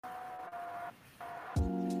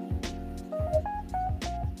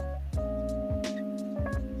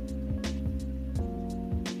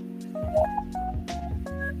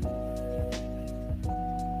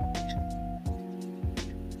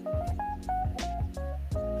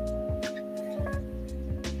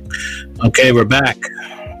Okay, we're back,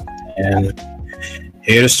 and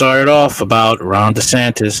here to start it off about Ron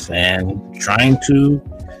Desantis and trying to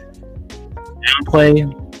downplay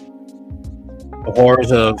the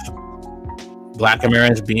horrors of Black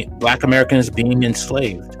Americans being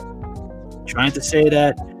enslaved. Trying to say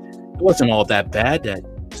that it wasn't all that bad, that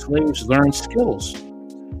slaves learned skills.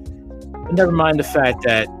 And never mind the fact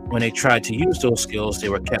that when they tried to use those skills, they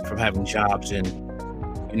were kept from having jobs in,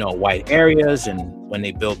 white areas, and when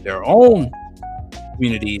they built their own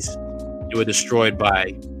communities, they were destroyed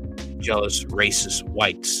by jealous, racist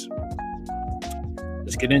whites.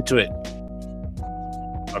 Let's get into it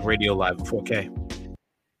on Radio Live in 4K.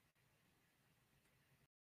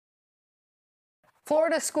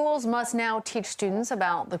 Florida schools must now teach students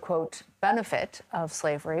about the, quote, benefit of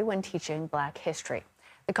slavery when teaching Black history.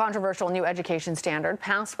 The controversial new education standard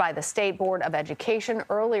passed by the State Board of Education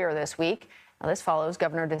earlier this week. Now, this follows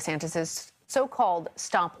Governor DeSantis' so-called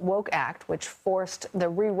Stop Woke Act, which forced the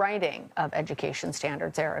rewriting of education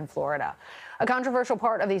standards there in Florida. A controversial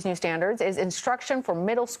part of these new standards is instruction for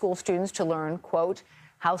middle school students to learn, quote,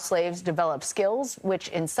 how slaves develop skills, which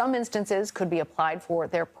in some instances could be applied for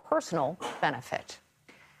their personal benefit.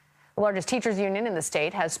 The largest teachers union in the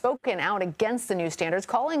state has spoken out against the new standards,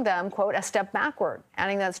 calling them, quote, a step backward,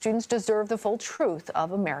 adding that students deserve the full truth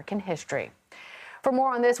of American history. For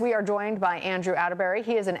more on this, we are joined by Andrew Atterbury.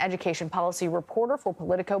 He is an education policy reporter for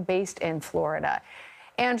Politico based in Florida.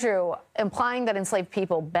 Andrew, implying that enslaved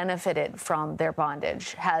people benefited from their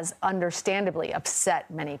bondage has understandably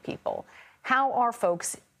upset many people. How are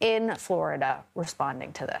folks in Florida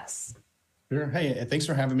responding to this? Sure. Hey, thanks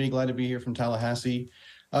for having me. Glad to be here from Tallahassee.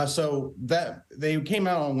 So that they came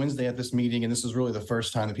out on Wednesday at this meeting, and this is really the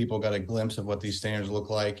first time that people got a glimpse of what these standards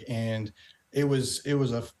look like. And it was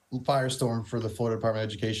a firestorm for the Florida Department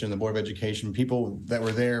of Education and the Board of Education. People that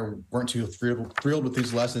were there weren't too thrilled with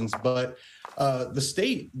these lessons, but the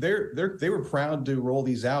state, they were proud to roll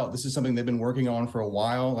these out. This is something they've been working on for a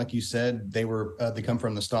while. Like you said, they come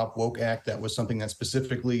from the Stop Woke Act. That was something that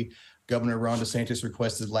specifically Governor Ron DeSantis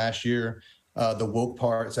requested last year. The woke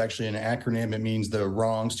part is actually an acronym. It means the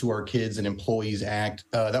Wrongs to Our Kids and Employees Act.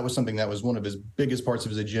 That was something that was one of his biggest parts of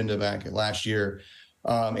his agenda back last year.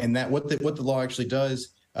 And that what the law actually does,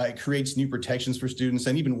 it creates new protections for students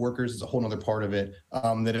and even workers is a whole other part of it,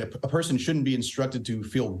 that a person shouldn't be instructed to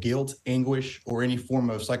feel guilt, anguish, or any form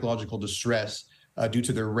of psychological distress due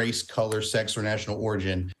to their race, color, sex, or national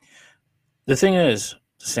origin. The thing is,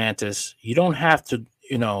 DeSantis, you don't have to,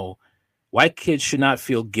 white kids should not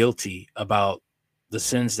feel guilty about the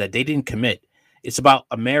sins that they didn't commit. It's about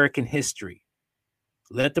American history.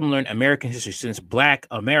 Let them learn American history, since Black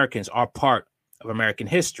Americans are part of American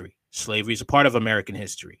history. Slavery is a part of American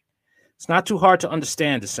history. It's not too hard to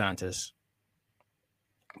understand, DeSantis.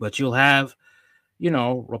 But you'll have,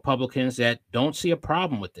 Republicans that don't see a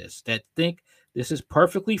problem with this, that think this is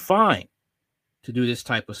perfectly fine to do this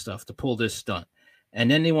type of stuff, to pull this stunt. And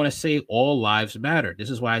then they want to say all lives matter. This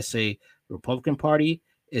is why I say the Republican Party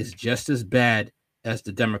is just as bad as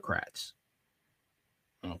the Democrats.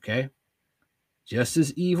 Okay? Just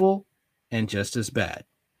as evil and just as bad.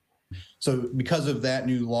 So because of that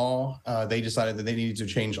new law, they decided that they needed to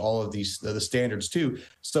change all of these the standards too.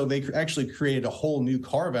 So they actually created a whole new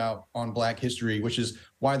carve out on Black history, which is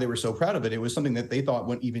why they were so proud of it. It was something that they thought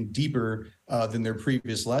went even deeper than their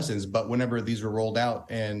previous lessons. But whenever these were rolled out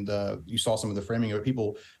and you saw some of the framing of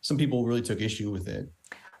it, some people really took issue with it.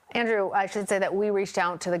 Andrew, I should say that we reached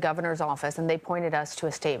out to the governor's office and they pointed us to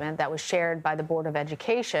a statement that was shared by the Board of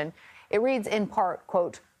Education. It reads in part,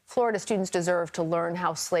 quote, Florida students deserve to learn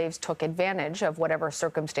how slaves took advantage of whatever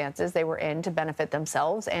circumstances they were in to benefit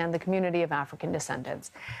themselves and the community of African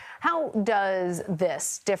descendants. How does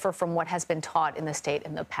this differ from what has been taught in the state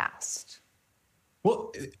in the past?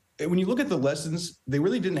 Well, when you look at the lessons, they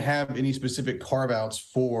really didn't have any specific carve-outs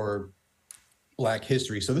for Black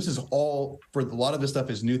history. So this is all, for a lot of this stuff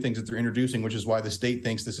is new things that they're introducing, which is why the state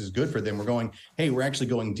thinks this is good for them. We're going, hey, we're actually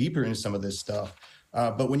going deeper into some of this stuff.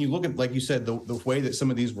 But when you look at, like you said, the way that some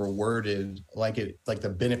of these were worded, like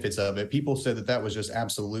the benefits of it, people said that was just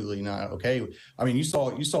absolutely not okay. I mean, you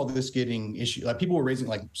saw this getting issue, like people were raising,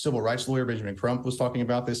 like civil rights lawyer Benjamin Crump was talking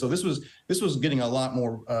about this. So this was getting a lot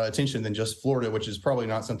more attention than just Florida, which is probably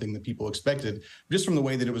not something that people expected, just from the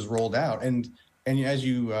way that it was rolled out. And as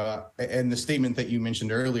you and the statement that you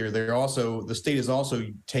mentioned earlier, the state is also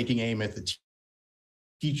taking aim at the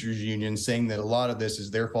teachers union, saying that a lot of this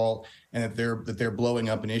is their fault and that they're blowing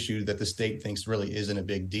up an issue that the state thinks really isn't a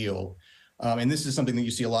big deal. And this is something that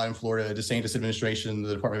you see a lot in Florida. DeSantis administration,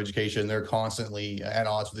 the Department of Education, they're constantly at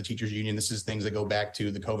odds with the teachers union. This is things that go back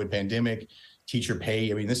to the COVID pandemic, teacher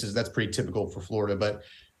pay. I mean, that's pretty typical for Florida. But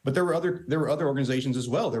But there were other organizations as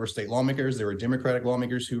well. There were state lawmakers, there were Democratic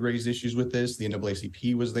lawmakers who raised issues with this. The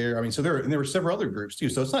NAACP was there. I mean, so there were several other groups too.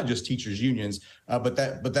 So it's not just teachers unions, but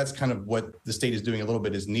that's kind of what the state is doing a little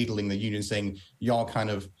bit, is needling the union, saying y'all kind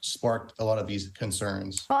of sparked a lot of these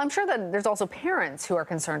concerns. Well, I'm sure that there's also parents who are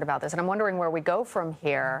concerned about this, and I'm wondering where we go from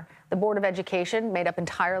here. The Board of Education made up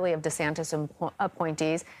entirely of DeSantis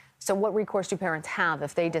appointees. So what recourse do parents have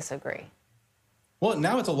if they disagree? Well,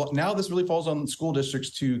 now this really falls on school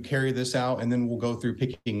districts to carry this out, and then we'll go through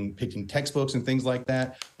picking textbooks and things like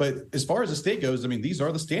that. But as far as the state goes, I mean, these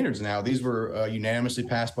are the standards now. These were unanimously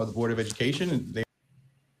passed by the Board of Education, and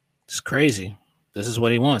It's crazy. This is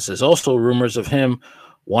what he wants. There's also rumors of him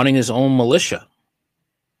wanting his own militia.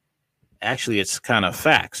 Actually, it's kind of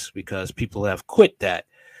facts, because people have quit that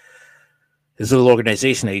his little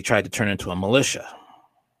organization that he tried to turn into a militia.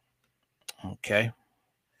 Okay.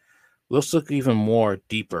 Let's look even more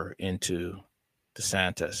deeper into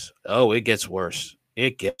DeSantis. Oh, it gets worse.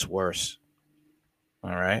 It gets worse.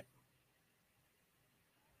 All right.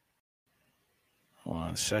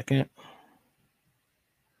 1 second.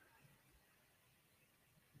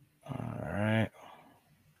 All right.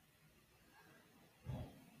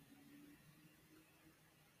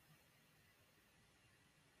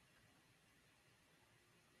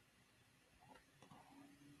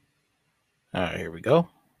 All right, here we go.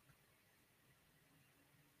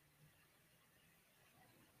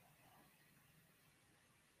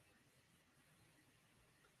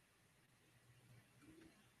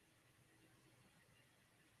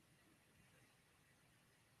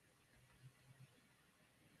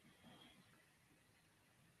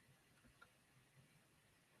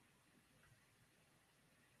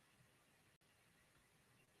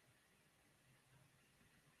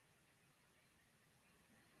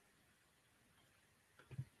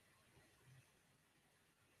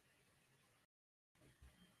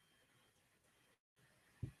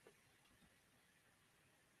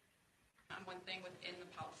 One thing within the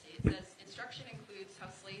policy. It says instruction includes how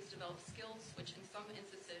slaves develop skills which in some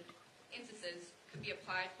instances could be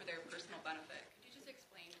applied for their personal benefit. Could you just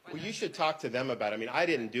explain why? Well, you should talk to them about it. I mean, I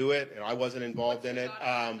didn't do it and I wasn't involved in it.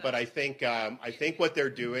 But I think what they're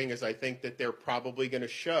doing is, I think that they're probably going to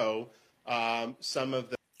show some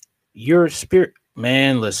of Your spirit,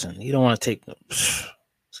 man, listen, you don't want to take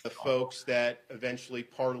the folks that eventually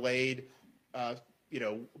parlayed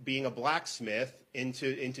being a blacksmith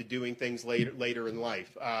into doing things later in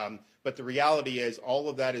life. But the reality is, all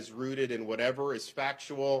of that is rooted in whatever is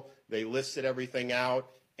factual. They listed everything out.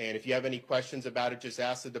 And if you have any questions about it, just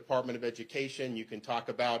ask the Department of Education. You can talk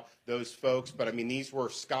about those folks. But I mean, these were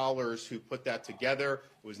scholars who put that together.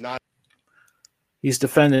 It was not. He's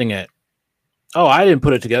defending it. Oh, I didn't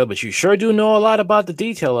put it together, but you sure do know a lot about the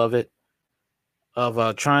detail of it,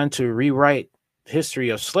 of trying to rewrite history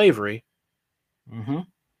of slavery. Mm-hmm.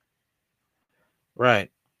 Right.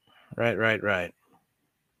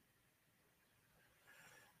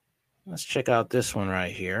 Let's check out this one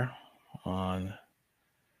right here on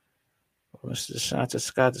what Mr.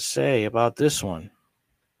 Desantis got to say about this one.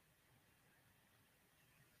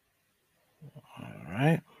 All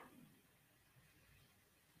right.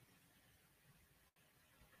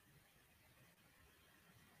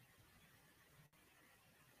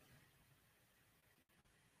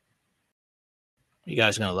 You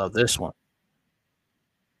guys are going to love this one.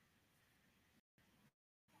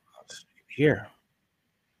 Let's see here.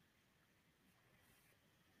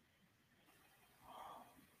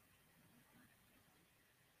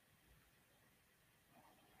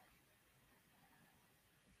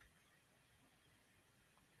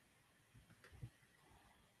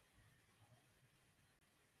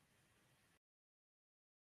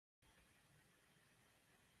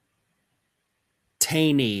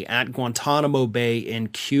 At Guantanamo Bay in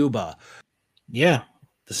Cuba. Yeah,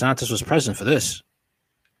 DeSantis was present for this.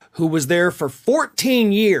 Who was there for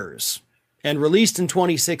 14 years and released in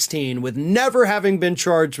 2016 with never having been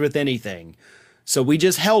charged with anything. So we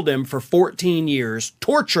just held him for 14 years,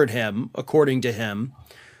 tortured him, according to him,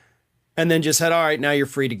 and then just said, all right, now you're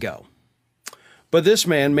free to go. But this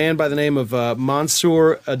man by the name of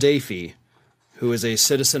Mansour Adayfi, who is a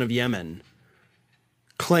citizen of Yemen,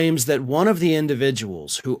 claims that one of the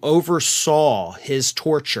individuals who oversaw his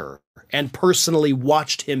torture and personally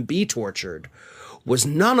watched him be tortured was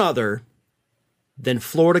none other than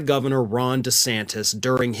Florida Governor Ron DeSantis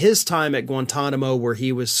during his time at Guantanamo, where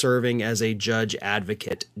he was serving as a judge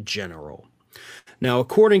advocate general. Now,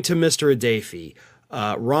 according to Mr. Adayfi,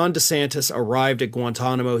 Ron DeSantis arrived at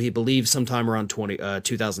Guantanamo, he believes, sometime around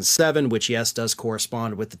 2007, which, yes, does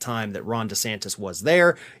correspond with the time that Ron DeSantis was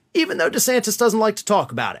there, even though DeSantis doesn't like to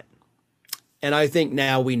talk about it. And I think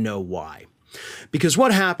now we know why. Because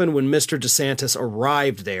what happened when Mr. Desantis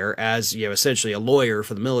arrived there as, essentially a lawyer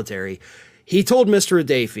for the military, he told Mr.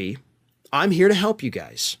 Adafi, I'm here to help you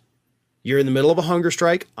guys. You're in the middle of a hunger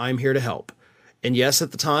strike. I'm here to help. And yes,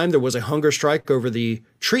 at the time, there was a hunger strike over the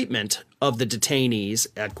treatment of the detainees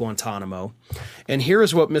at Guantanamo. And here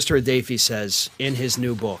is what Mr. Adafi says in his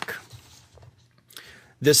new book.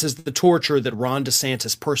 This is the torture that Ron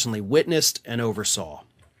DeSantis personally witnessed and oversaw.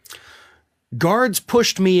 Guards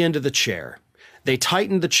pushed me into the chair. They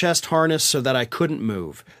tightened the chest harness so that I couldn't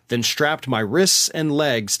move, then strapped my wrists and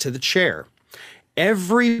legs to the chair.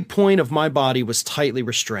 Every point of my body was tightly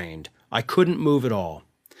restrained. I couldn't move at all.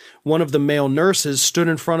 One of the male nurses stood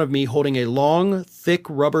in front of me holding a long, thick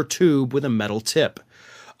rubber tube with a metal tip.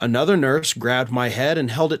 Another nurse grabbed my head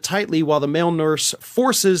and held it tightly while the male nurse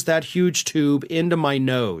forces that huge tube into my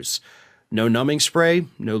nose. No numbing spray,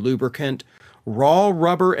 no lubricant. Raw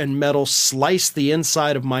rubber and metal sliced the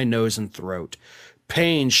inside of my nose and throat.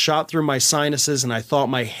 Pain shot through my sinuses and I thought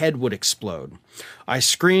my head would explode. I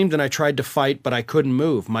screamed and I tried to fight, but I couldn't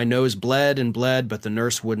move. My nose bled and bled, but the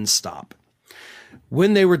nurse wouldn't stop.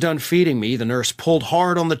 When they were done feeding me, the nurse pulled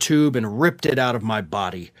hard on the tube and ripped it out of my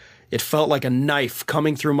body. It felt like a knife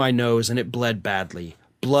coming through my nose and it bled badly.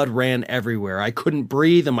 Blood ran everywhere. I couldn't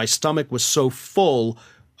breathe and my stomach was so full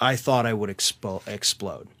I thought I would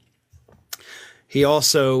explode. He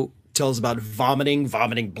also tells about vomiting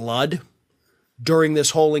blood during this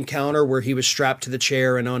whole encounter where he was strapped to the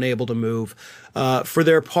chair and unable to move. For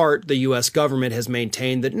their part, the U.S. government has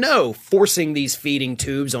maintained that no, forcing these feeding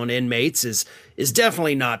tubes on inmates is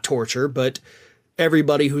definitely not torture, but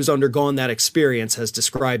everybody who's undergone that experience has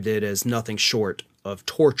described it as nothing short of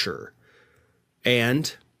torture.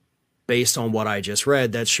 And based on what I just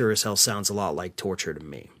read, that sure as hell sounds a lot like torture to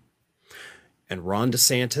me. And Ron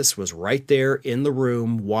DeSantis was right there in the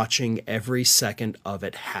room watching every second of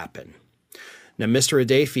it happen. Now, Mr.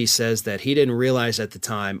 Adafi says that he didn't realize at the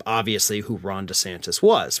time, obviously, who Ron DeSantis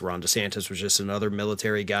was. Ron DeSantis was just another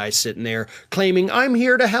military guy sitting there claiming, I'm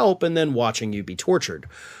here to help, and then watching you be tortured.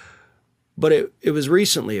 But it was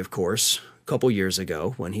recently, of course, a couple years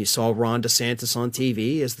ago, when he saw Ron DeSantis on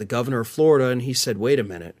TV as the governor of Florida, and he said, wait a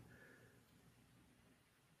minute,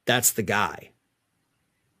 that's the guy.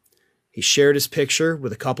 He shared his picture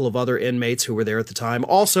with a couple of other inmates who were there at the time,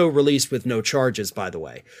 also released with no charges, by the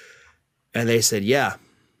way. And they said, yeah,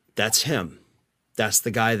 that's him. That's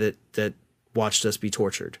the guy that watched us be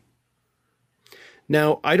tortured.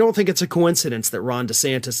 Now, I don't think it's a coincidence that Ron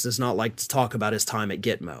DeSantis does not like to talk about his time at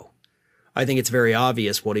Gitmo. I think it's very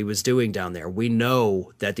obvious what he was doing down there. We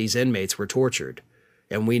know that these inmates were tortured.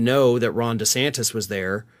 And we know that Ron DeSantis was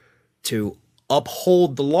there to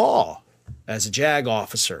uphold the law as a JAG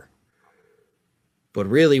officer. But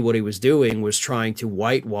really what he was doing was trying to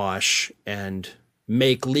whitewash and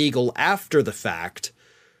make legal after the fact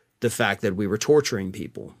that we were torturing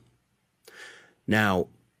people. Now,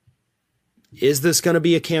 is this going to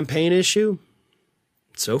be a campaign issue?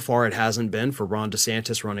 So far, it hasn't been for Ron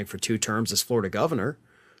DeSantis running for 2 terms as Florida governor.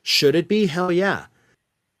 Should it be? Hell yeah.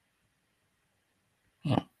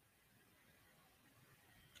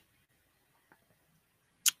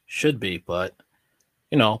 Should be, but,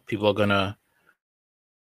 people are going to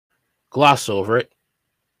gloss over it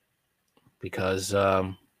because it's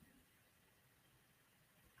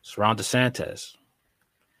Ron DeSantis.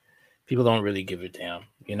 People don't really give a damn,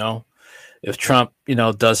 If Trump,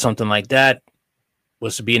 does something like that,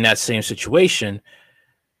 was to be in that same situation,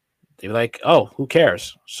 they'd be like, oh, who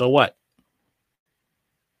cares? So what?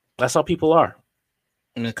 That's how people are.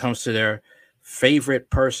 When it comes to their favorite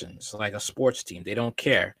persons, like a sports team, they don't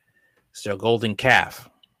care. It's their golden calf.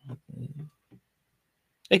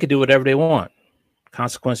 They could do whatever they want.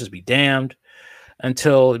 Consequences be damned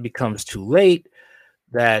until it becomes too late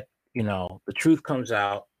that, the truth comes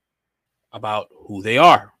out about who they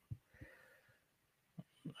are.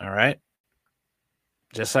 All right.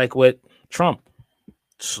 Just like with Trump,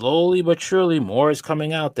 slowly but surely more is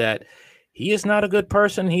coming out that he is not a good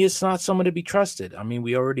person. He is not someone to be trusted. I mean,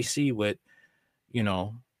 we already see with,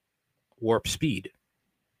 Warp Speed.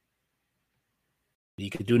 He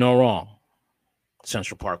could do no wrong.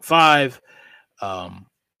 Central Park 5,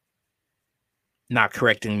 not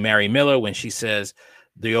correcting Mary Miller when she says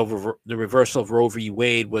the reversal of Roe v.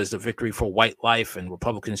 Wade was the victory for white life and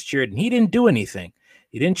Republicans cheered, and he didn't do anything.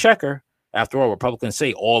 He didn't check her. After all, Republicans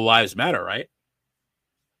say all lives matter, right?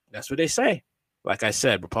 That's what they say. Like I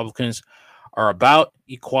said, Republicans are about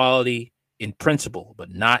equality in principle, but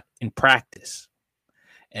not in practice.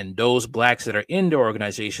 And those blacks that are in the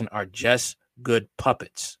organization are just good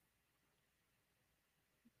puppets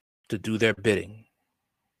to do their bidding.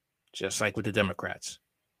 just like with the Democrats.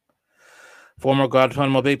 Former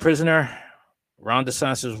Guantanamo Bay prisoner Ron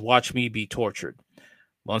DeSantis watched me be tortured.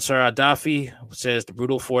 Mansour Gaddafi says the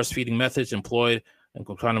brutal force-feeding methods employed in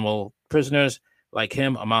Guantanamo prisoners like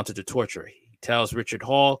him amounted to torture. He tells Richard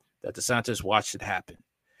Hall that DeSantis watched it happen.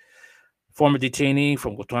 Former detainee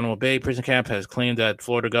from Guantanamo Bay prison camp has claimed that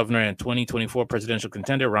Florida governor and 2024 presidential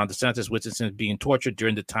contender Ron DeSantis witnessed him being tortured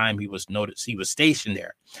during the time he was stationed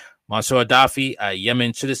there. Mansour Gaddafi, a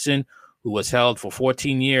Yemen citizen who was held for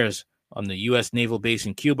 14 years on the U.S. naval base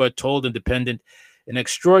in Cuba, told Independent in an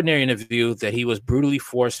extraordinary interview that he was brutally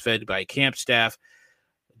force-fed by camp staff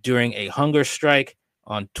during a hunger strike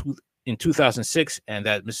in 2006, and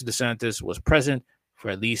that Mr. DeSantis was present for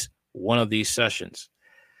at least one of these sessions.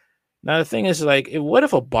 Now, the thing is, like, what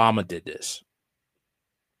if Obama did this?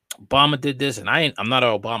 Obama did this, and I'm not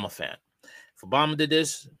an Obama fan. If Obama did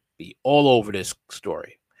this, be all over this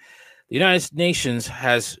story. The United Nations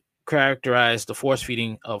has characterized the force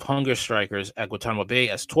feeding of hunger strikers at Guantanamo Bay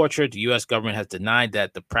as torture. The U.S. government has denied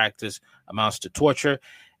that the practice amounts to torture,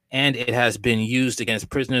 and it has been used against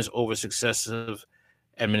prisoners over successive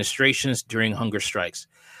administrations during hunger strikes.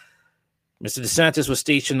 Mr. DeSantis was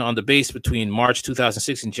stationed on the base between March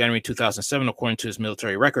 2006 and January 2007, according to his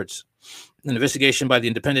military records. An investigation by The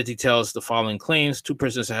Independent details the following claims. 2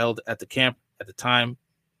 prisoners held at the camp at the time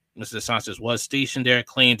Mr. DeSantis was stationed there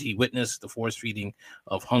claimed he witnessed the force feeding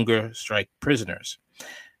of hunger strike prisoners.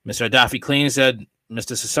 Mr. Gaddafi claims that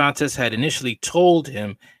Mr. DeSantis had initially told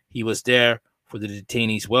him he was there for the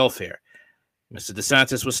detainees' welfare. Mr.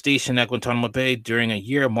 DeSantis was stationed at Guantanamo Bay during a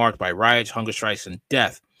year marked by riots, hunger strikes, and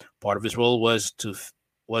death. Part of his role was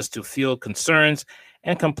to field concerns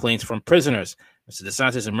and complaints from prisoners. Mr.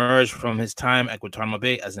 DeSantis emerged from his time at Guantanamo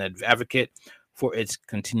Bay as an advocate for its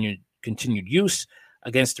continued use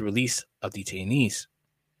against the release of detainees.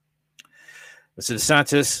 Mr.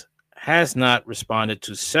 DeSantis has not responded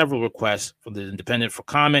to several requests from the Independent for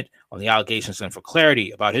comment on the allegations and for clarity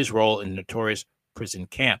about his role in the notorious prison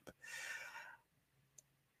camp.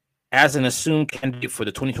 As an assumed candidate for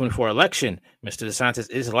the 2024 election, Mr. DeSantis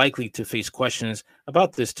is likely to face questions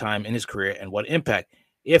about this time in his career and what impact,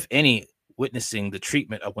 if any, witnessing the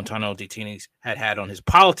treatment of Guantanamo detainees had on his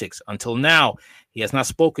politics. Until now, he has not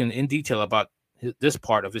spoken in detail about this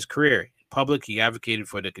part of his career. In public, he advocated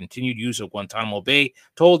for the continued use of Guantanamo Bay,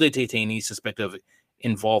 told the detainees suspected of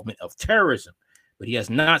involvement of terrorism, but he has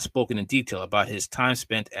not spoken in detail about his time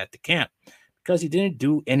spent at the camp because he didn't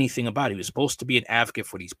do anything about it. He was supposed to be an advocate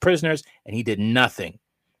for these prisoners, and he did nothing.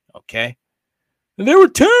 Okay? And they were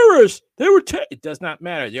terrorists. It does not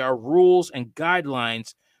matter. There are rules and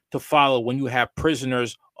guidelines to follow when you have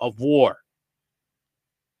prisoners of war.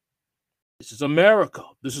 This is America.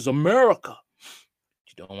 You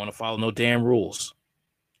don't want to follow no damn rules.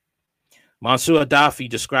 Mansour Gaddafi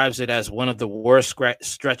describes it as one of the worst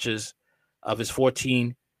stretches of his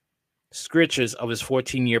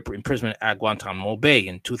 14-year imprisonment at Guantanamo Bay.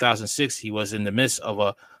 In 2006, he was in the midst of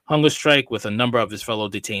a hunger strike with a number of his fellow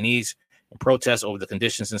detainees in protest over the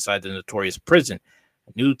conditions inside the notorious prison.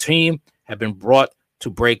 A new team had been brought to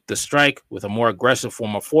break the strike with a more aggressive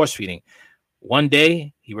form of force feeding. One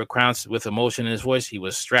day, he recounts with emotion in his voice, he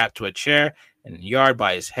was strapped to a chair in the yard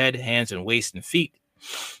by his head, hands, and waist and feet.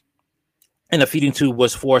 And a feeding tube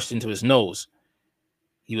was forced into his nose.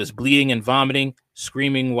 He was bleeding and vomiting,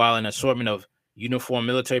 screaming while an assortment of uniformed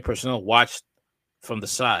military personnel watched from the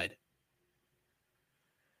side.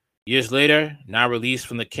 Years later, now released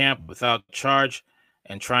from the camp without charge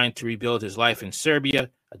and trying to rebuild his life in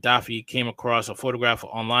Serbia, Gaddafi came across a photograph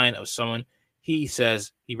online of someone he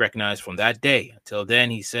says he recognized from that day. Until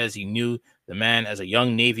then, he says he knew the man as a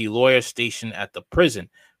young Navy lawyer stationed at the prison,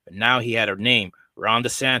 but now he had a name, Ron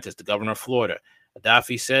DeSantis, the governor of Florida.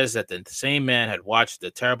 Gaddafi says that the same man had watched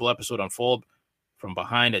the terrible episode unfold from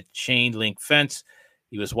behind a chain-link fence.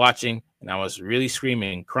 He was watching, and I was really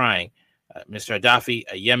screaming and crying. Mr. Gaddafi,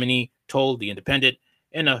 a Yemeni, told The Independent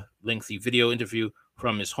in a lengthy video interview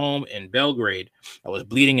from his home in Belgrade, I was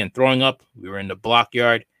bleeding and throwing up. We were in the block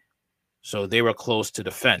yard, so they were close to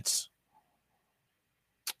the fence.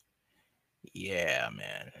 Yeah,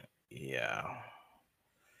 man. Yeah.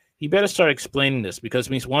 He better start explaining this because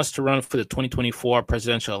when he wants to run for the 2024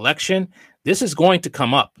 presidential election, this is going to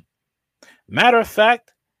come up. Matter of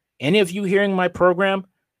fact, any of you hearing my program,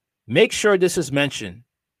 make sure this is mentioned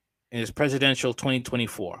in his presidential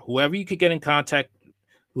 2024. Whoever you could get in contact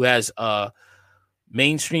who has a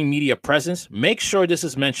mainstream media presence, make sure this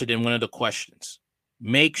is mentioned in one of the questions.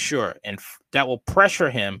 Make sure, and that will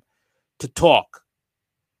pressure him to talk.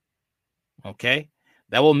 Okay?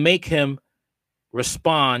 That will make him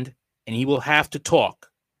respond, and he will have to talk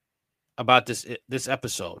about this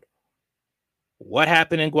episode. What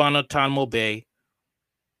happened in Guantanamo Bay?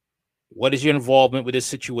 What is your involvement with this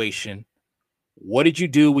situation? What did you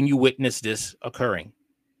do when you witnessed this occurring?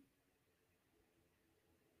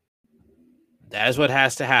 That is what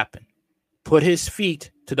has to happen. Put his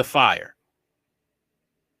feet to the fire.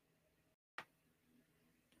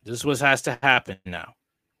 This is what has to happen now.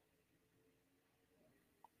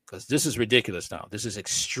 Because this is ridiculous now. This is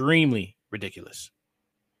extremely ridiculous.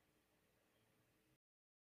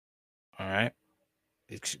 All right?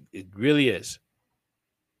 It really is.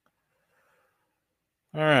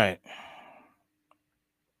 All right.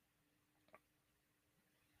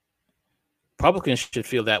 Republicans should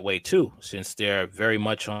feel that way too, since they're very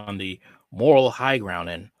much on the moral high ground.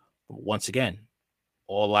 And once again,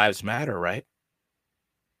 all lives matter, right?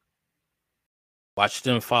 Watch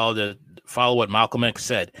them follow what Malcolm X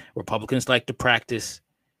said. Republicans like to practice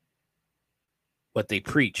what they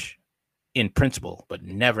preach in principle, but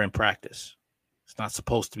never in practice. It's not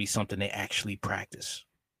supposed to be something they actually practice.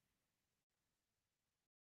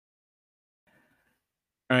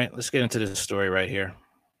 All right, let's get into this story right here.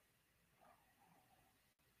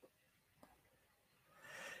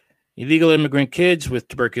 Illegal immigrant kids with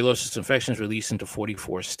tuberculosis infections released into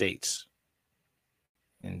 44 states.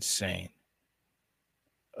 Insane.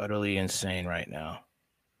 Utterly insane right now.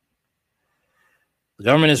 The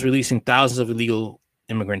government is releasing thousands of illegal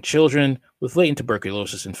immigrant children with latent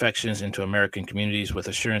tuberculosis infections into American communities with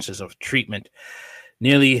assurances of treatment.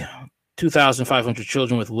 Nearly 2,500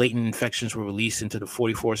 children with latent infections were released into the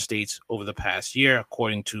 44 states over the past year,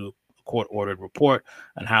 according to a court-ordered report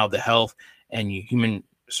on how the Health and Human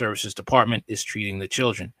Services Department is treating the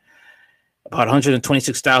children. About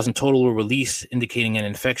 126,000 total were released, indicating an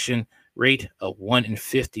infection rate of 1 in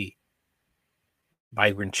 50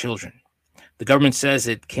 migrant children. The government says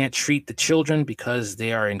it can't treat the children because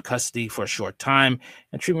they are in custody for a short time,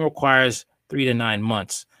 and treatment requires 3 to 9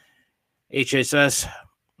 months. HHS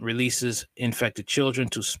releases infected children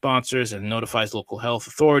to sponsors and notifies local health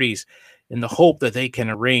authorities in the hope that they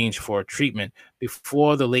can arrange for treatment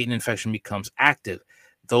before the latent infection becomes active.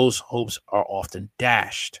 Those hopes are often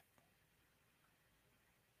dashed.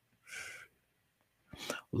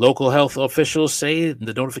 Local health officials say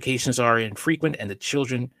the notifications are infrequent and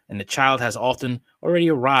the child has often already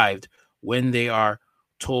arrived when they are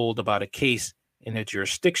told about a case in their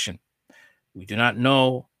jurisdiction. We do not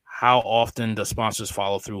know how often the sponsors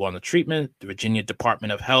follow through on the treatment. The Virginia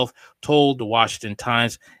Department of Health told the Washington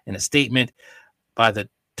Times in a statement, by the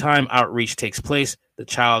time outreach takes place, the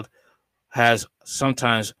child has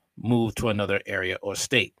sometimes moved to another area or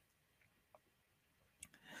state.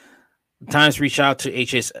 The Times reached out to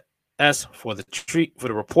HHS for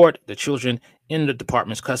the report. The children in the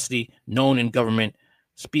department's custody, known in government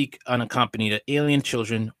speak unaccompanied alien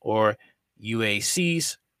children, or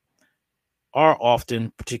UACs, are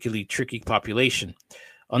often particularly tricky population.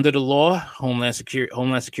 Under the law, Homeland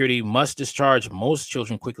Security must discharge most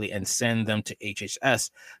children quickly and send them to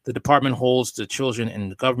HHS. The department holds the children in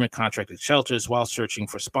the government contracted shelters while searching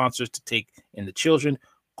for sponsors to take in the children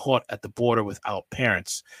caught at the border without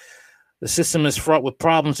parents. The system is fraught with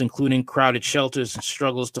problems, including crowded shelters and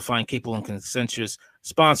struggles to find capable and consensuous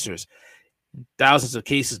sponsors. In thousands of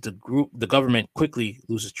cases, the government quickly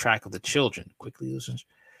loses track of the children.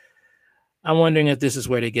 I'm wondering if this is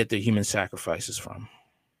where they get their human sacrifices from.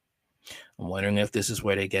 I'm wondering if this is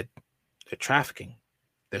where they get their trafficking,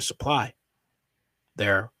 their supply,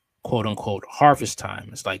 their quote-unquote harvest time.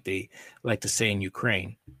 It's like they like to say in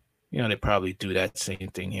Ukraine. You know, they probably do that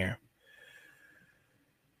same thing here.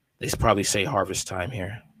 They probably say harvest time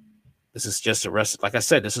here. This is just a recipe. Like I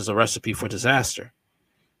said, this is a recipe for disaster.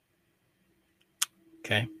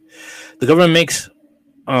 Okay. The government makes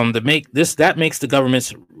the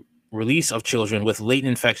government's release of children with latent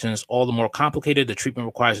infections all the more complicated. The treatment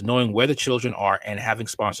requires knowing where the children are and having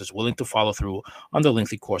sponsors willing to follow through on the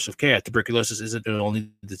lengthy course of care. Tuberculosis isn't the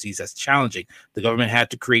only disease that's challenging. The government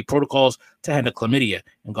had to create protocols to handle chlamydia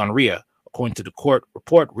and gonorrhea, according to the court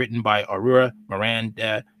report written by Aurora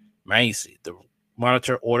Miranda Macy, the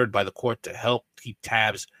monitor ordered by the court to help keep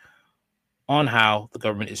tabs on how the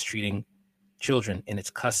government is treating children in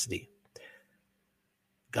its custody.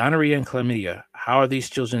 Gonorrhea and chlamydia. How are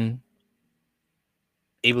these children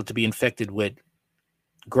able to be infected with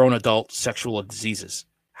grown adult sexual diseases?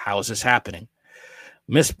 How is this happening?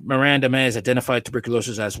 Ms. Miranda May has identified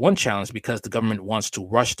tuberculosis as one challenge because the government wants to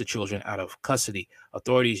rush the children out of custody.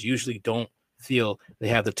 Authorities usually don't feel they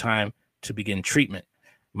have the time to begin treatment.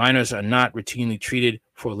 Minors are not routinely treated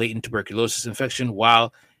for latent tuberculosis infection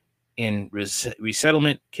while in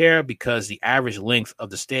resettlement care because the average length of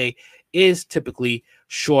the stay is typically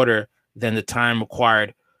shorter than the time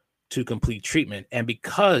required to complete treatment. And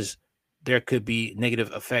because there could be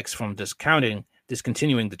negative effects from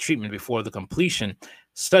discontinuing the treatment before the completion,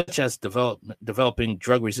 such as developing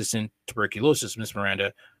drug-resistant tuberculosis, Ms.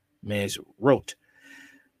 Miranda Mays wrote.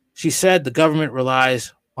 She said the government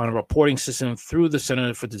relies on a reporting system through the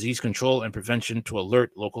Center for Disease Control and Prevention to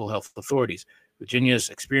alert local health authorities. Virginia's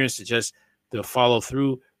experience suggests the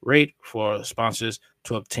follow-through rate for sponsors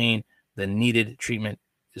to obtain the needed treatment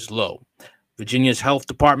is low. Virginia's health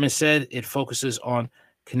department said it focuses on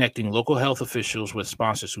connecting local health officials with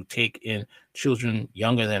sponsors who take in children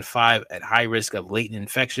younger than 5 at high risk of latent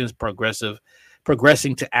infections,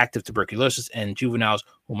 progressing to active tuberculosis, and juveniles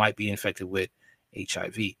who might be infected with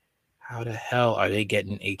HIV. How the hell are they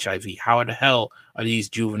getting HIV? How the hell are these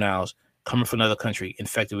juveniles coming from another country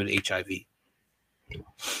infected with HIV?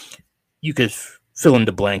 You could fill in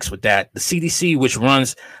the blanks with that. The CDC, which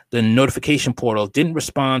runs the notification portal, didn't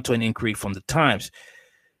respond to an inquiry from the Times.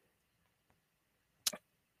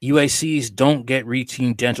 UACs don't get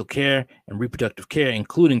routine dental care and reproductive care,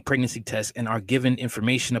 including pregnancy tests, and are given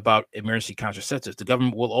information about emergency contraceptives. The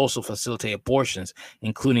government will also facilitate abortions,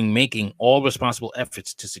 including making all responsible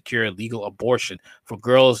efforts to secure legal abortion for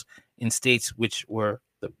girls in states where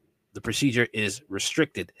the procedure is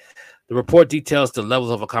restricted. The report details the levels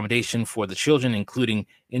of accommodation for the children, including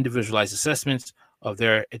individualized assessments of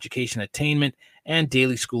their education attainment and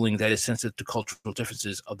daily schooling that is sensitive to cultural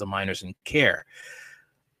differences of the minors in care.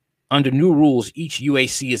 Under new rules, each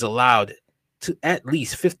UAC is allowed to at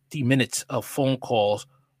least 50 minutes of phone calls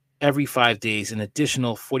every 5 days, and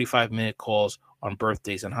additional 45-minute calls on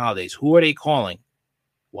birthdays and holidays. Who are they calling?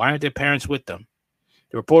 Why aren't their parents with them?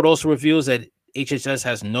 The report also reveals that HHS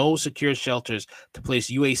has no secure shelters to place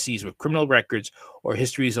UACs with criminal records or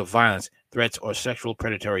histories of violence, threats, or sexual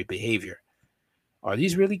predatory behavior. Are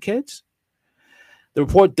these really kids? The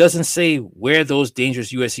report doesn't say where those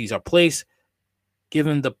dangerous UACs are placed,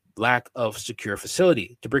 given the lack of secure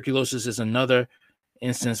facility. Tuberculosis is another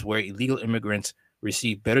instance where illegal immigrants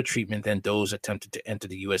receive better treatment than those attempting to enter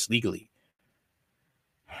the U.S. legally.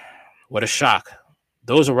 What a shock.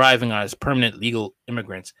 Those arriving as permanent legal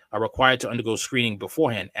immigrants are required to undergo screening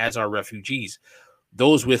beforehand, as are refugees.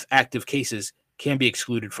 Those with active cases can be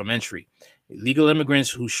excluded from entry. Illegal immigrants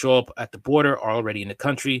who show up at the border are already in the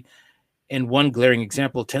country. In one glaring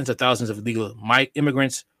example, tens of thousands of illegal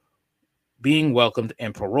immigrants being welcomed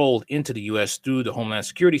and paroled into the U.S. through the Homeland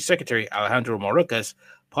Security Secretary Alejandro Mayorkas.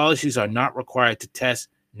 Policies are not required to test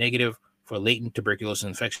negative for latent tuberculosis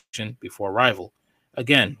infection before arrival.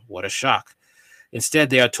 Again, what a shock. Instead,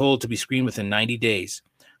 they are told to be screened within 90 days.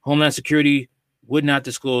 Homeland Security would not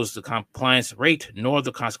disclose the compliance rate nor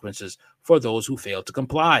the consequences for those who fail to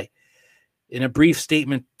comply. In a brief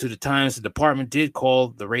statement to the Times, the department did call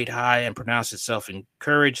the rate high and pronounced itself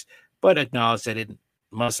encouraged, but acknowledged that it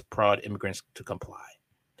must prod immigrants to comply.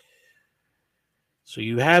 So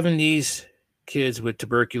you having these kids with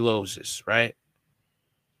tuberculosis, right,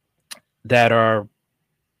 that are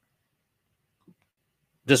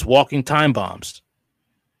just walking time bombs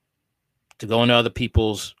to go into other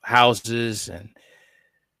people's houses, and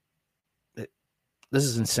this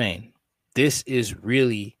is insane. This is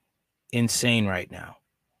really insane right now,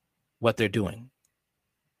 what they're doing.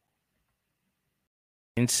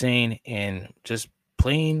 Insane and just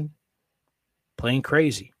plain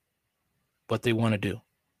crazy what they want to do.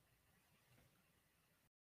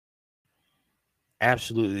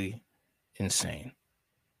 Absolutely insane.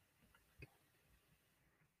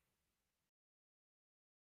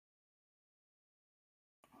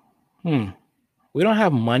 We don't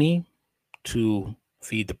have money to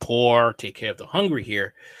feed the poor, take care of the hungry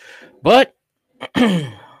here, but for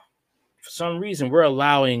some reason we're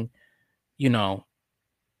allowing,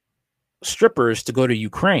 strippers to go to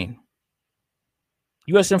Ukraine.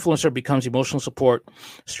 U.S. influencer becomes emotional support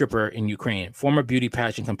stripper in Ukraine. Former beauty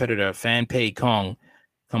pageant competitor Fan Pei Kong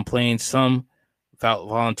complains some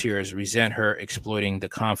volunteers resent her exploiting the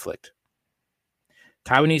conflict.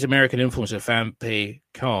 Taiwanese American influencer Fan Pei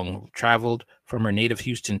Kong traveled from her native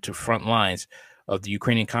Houston to front lines of the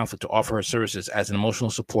Ukrainian conflict to offer her services as an emotional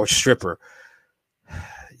support stripper.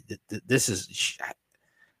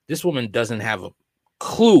 This woman doesn't have a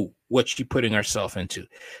clue what she's putting herself into.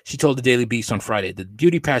 She told the Daily Beast on Friday, the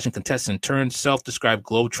beauty pageant contestant turned self-described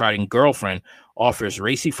globe-trotting girlfriend offers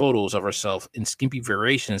racy photos of herself in skimpy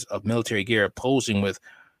variations of military gear, posing with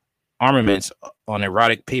armaments on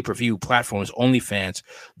erotic pay-per-view platforms OnlyFans,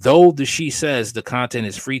 though she says the content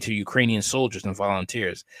is free to Ukrainian soldiers and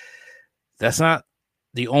volunteers. That's not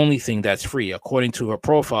the only thing that's free. According to her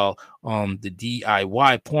profile on the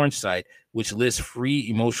DIY porn site, which lists free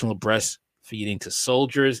emotional breast feeding to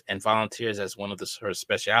soldiers and volunteers as one of her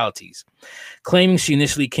specialties. Claiming she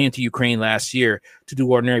initially came to Ukraine last year to do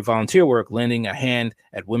ordinary volunteer work, lending a hand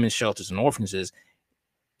at women's shelters and orphanages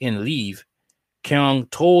in Lviv, Kyung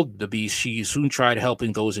told the Beast she soon tried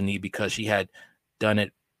helping those in need because she had done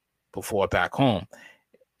it before back home.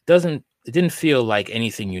 It didn't feel like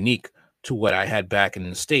anything unique to what I had back in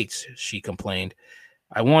the States, she complained.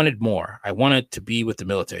 I wanted more. I wanted to be with the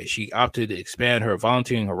military. She opted to expand her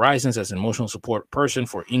volunteering horizons as an emotional support person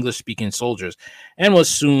for English-speaking soldiers and was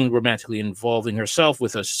soon romantically involving herself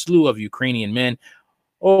with a slew of Ukrainian men,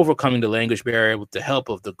 overcoming the language barrier with the help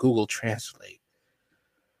of the Google Translate.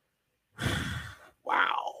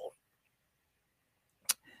 Wow.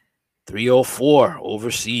 304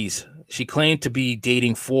 overseas. She claimed to be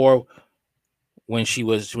dating 4 when she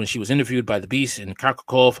was interviewed by the Beast in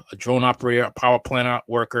Kharkov, a drone operator, a power plant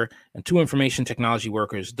worker, and 2 information technology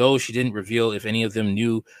workers, though she didn't reveal if any of them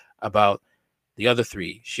knew about the other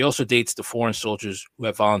 3. She also dates the foreign soldiers who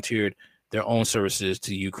have volunteered their own services to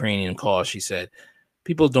the Ukrainian cause, she said.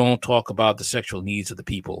 People don't talk about the sexual needs of the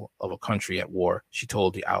people of a country at war, she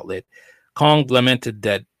told the outlet. Kong lamented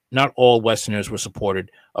that not all Westerners were supportive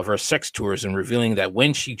of her sex tours and revealing that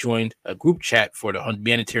when she joined a group chat for the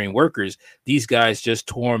humanitarian workers, these guys just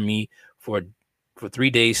tore me for 3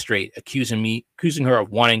 days straight, accusing her of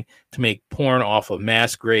wanting to make porn off of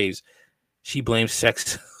mass graves. She blames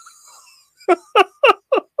sex.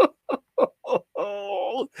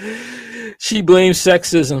 She blames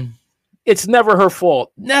sexism. It's never her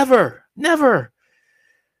fault. Never.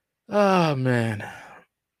 Oh, man.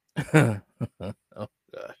 Oh,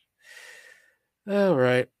 gosh. All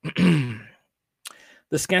right.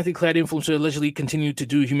 The scantily clad influencer allegedly continued to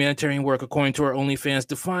do humanitarian work according to her OnlyFans,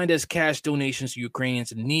 defined as cash donations to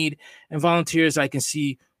Ukrainians in need and volunteers I can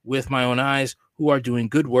see with my own eyes who are doing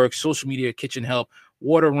good work, social media, kitchen help,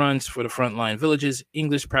 water runs for the frontline villages,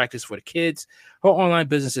 English practice for the kids. Her online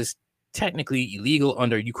business is technically illegal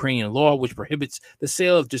under Ukrainian law, which prohibits the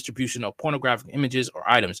sale of distribution of pornographic images or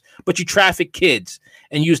items. But you traffic kids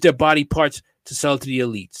and use their body parts to sell to the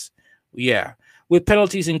elites. Yeah. With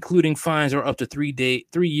penalties including fines or up to 3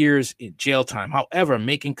 years in jail time. However,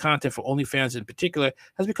 making content for OnlyFans in particular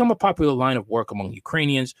has become a popular line of work among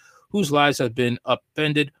Ukrainians whose lives have been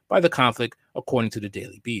upended by the conflict, according to the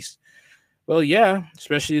Daily Beast. Well, yeah,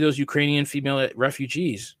 especially those Ukrainian female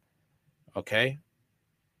refugees. Okay.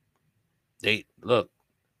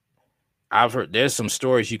 I've heard there's some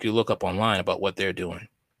stories you could look up online about what they're doing.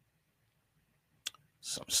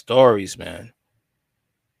 Some stories, man.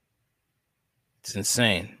 It's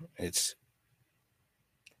insane. It's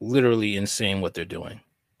literally insane what they're doing.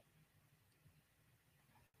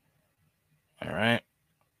 All right.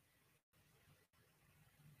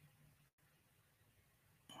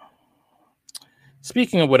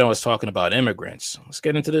 Speaking of what I was talking about, immigrants, let's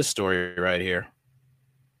get into this story right here.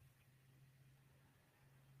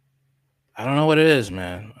 I don't know what it is,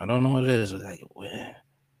 man. I don't know what it is. Like,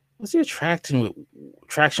 what's the attraction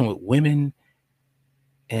with women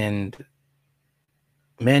and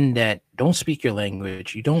men that don't speak your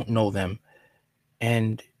language? You don't know them,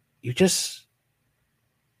 and you just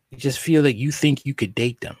feel like you think you could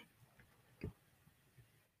date them.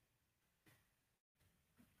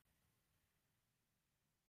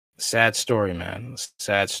 Sad story, man.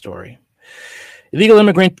 Sad story. Illegal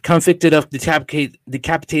immigrant convicted of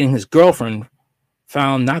decapitating his girlfriend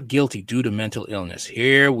found not guilty due to mental illness.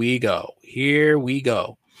 Here we go.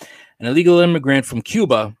 An illegal immigrant from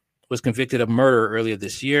Cuba was convicted of murder earlier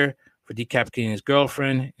this year for decapitating his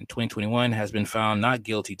girlfriend in 2021, has been found not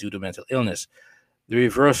guilty due to mental illness. The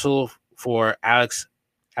reversal for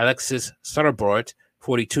Alexis Sutterbrot,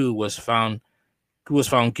 42, who was found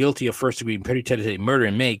guilty of first-degree premeditated murder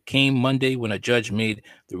in May, came Monday when a judge made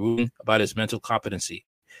the ruling about his mental competency.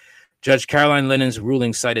 Judge Caroline Lennon's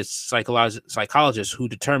ruling cited psychologists who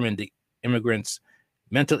determined the immigrant's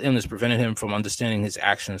mental illness prevented him from understanding his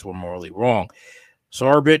actions were morally wrong.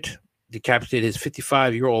 Sutterbrot decapitated his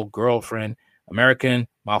 55-year-old girlfriend, American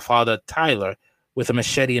Mafalda Tyler, with a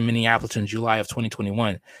machete in Minneapolis in July of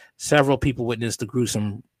 2021. Several people witnessed the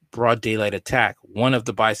gruesome broad daylight attack. One of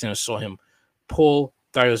the bystanders saw him pull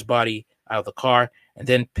Tyler's body out of the car and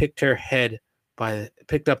then picked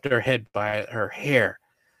up their head by her hair.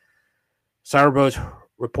 Sutterbrot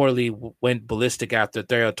reportedly went ballistic after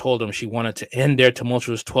Thayer told him she wanted to end their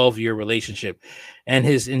tumultuous 12-year relationship, and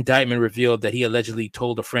his indictment revealed that he allegedly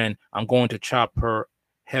told a friend, "I'm going to chop her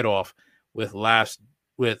head off," with a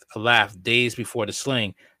laugh days before the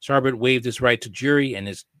slaying. Sutterbrot waived his right to jury, and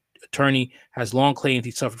his attorney has long claimed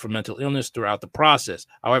he suffered from mental illness throughout the process.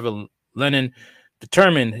 However, Lennon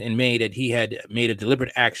determined in May that he had made a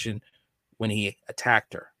deliberate action when he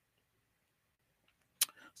attacked her.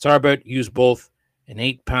 Sarbert used both an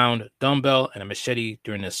 8-pound dumbbell and a machete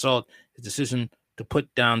during the assault. His decision to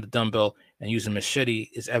put down the dumbbell and use a machete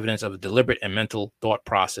is evidence of a deliberate and mental thought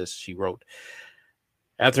process, she wrote.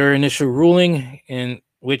 After her initial ruling in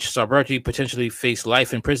which Sarberti potentially faced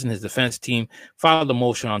life in prison, his defense team filed a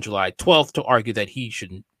motion on July 12th to argue that he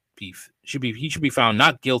should be found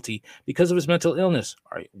not guilty because of his mental illness.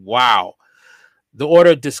 All right, wow. The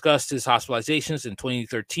order discussed his hospitalizations in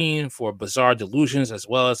 2013 for bizarre delusions, as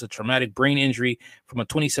well as a traumatic brain injury from a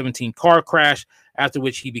 2017 car crash, after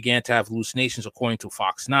which he began to have hallucinations, according to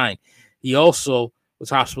Fox 9. He also was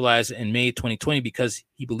hospitalized in May 2020 because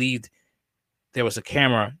he believed there was a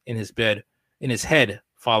camera in his head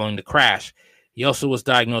following the crash. He also was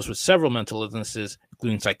diagnosed with several mental illnesses,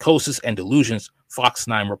 including psychosis and delusions, Fox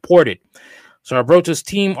 9 reported. Sarberto's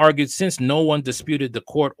team argued since no one disputed the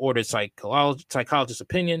court-ordered psychologist's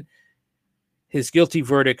opinion, his guilty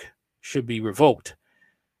verdict should be revoked.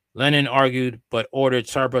 Lennon argued but ordered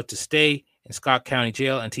Sarbert to stay in Scott County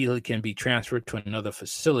Jail until he can be transferred to another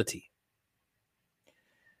facility.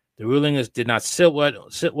 The ruling did not sit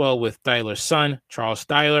well with Dyler's son, Charles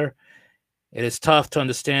Dyler. It is tough to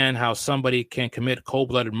understand how somebody can commit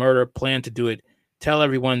cold-blooded murder, plan to do it, tell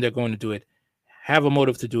everyone they're going to do it, have a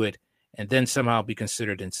motive to do it, and then somehow be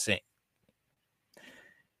considered insane.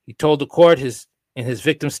 He told the court in his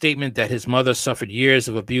victim statement that his mother suffered years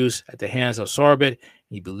of abuse at the hands of Sarbert.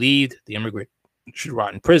 He believed the immigrant should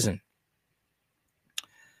rot in prison.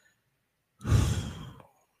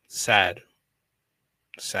 Sad.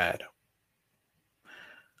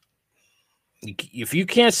 If you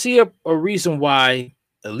can't see a reason why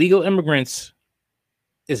illegal immigrants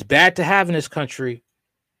is bad to have in this country,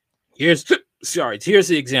 here's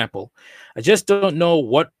the example. I just don't know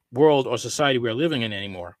what world or society we're living in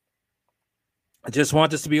anymore. I just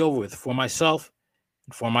want this to be over with for myself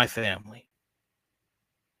and for my family.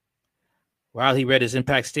 While he read his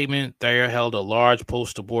impact statement, Dyer held a large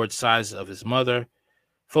poster board size of his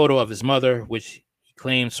photo of his mother, which he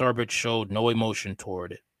claimed Sarbert showed no emotion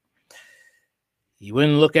toward it. He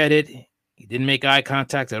wouldn't look at it. He didn't make eye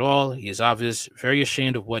contact at all. He is obviously very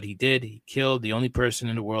ashamed of what he did. He killed the only person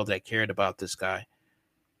in the world that cared about this guy,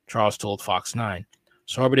 Charles told Fox 9.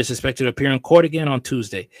 Sarbert is suspected to appear in court again on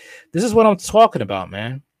Tuesday. This is what I'm talking about,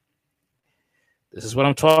 man. This is what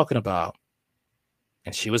I'm talking about.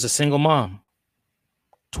 And she was a single mom.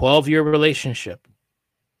 12-year relationship.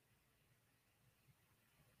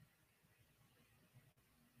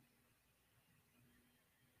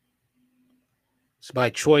 So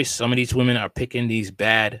by choice, some of these women are picking these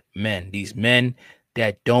bad men, these men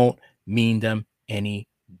that don't mean them any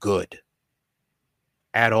good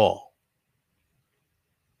at all.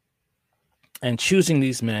 And choosing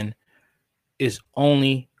these men is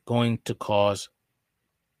only going to cause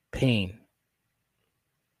pain,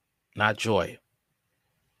 not joy.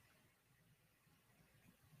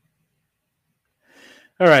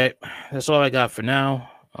 All right, that's all I got for now.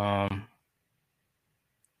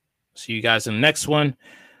 See you guys in the next one.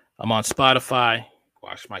 I'm on Spotify.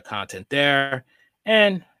 Watch my content there.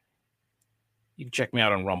 And you can check me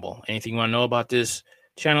out on Rumble. Anything you want to know about this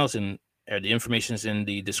channel, the information is in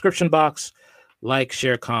the description box. Like,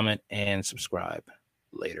 share, comment, and subscribe.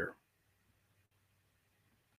 Later.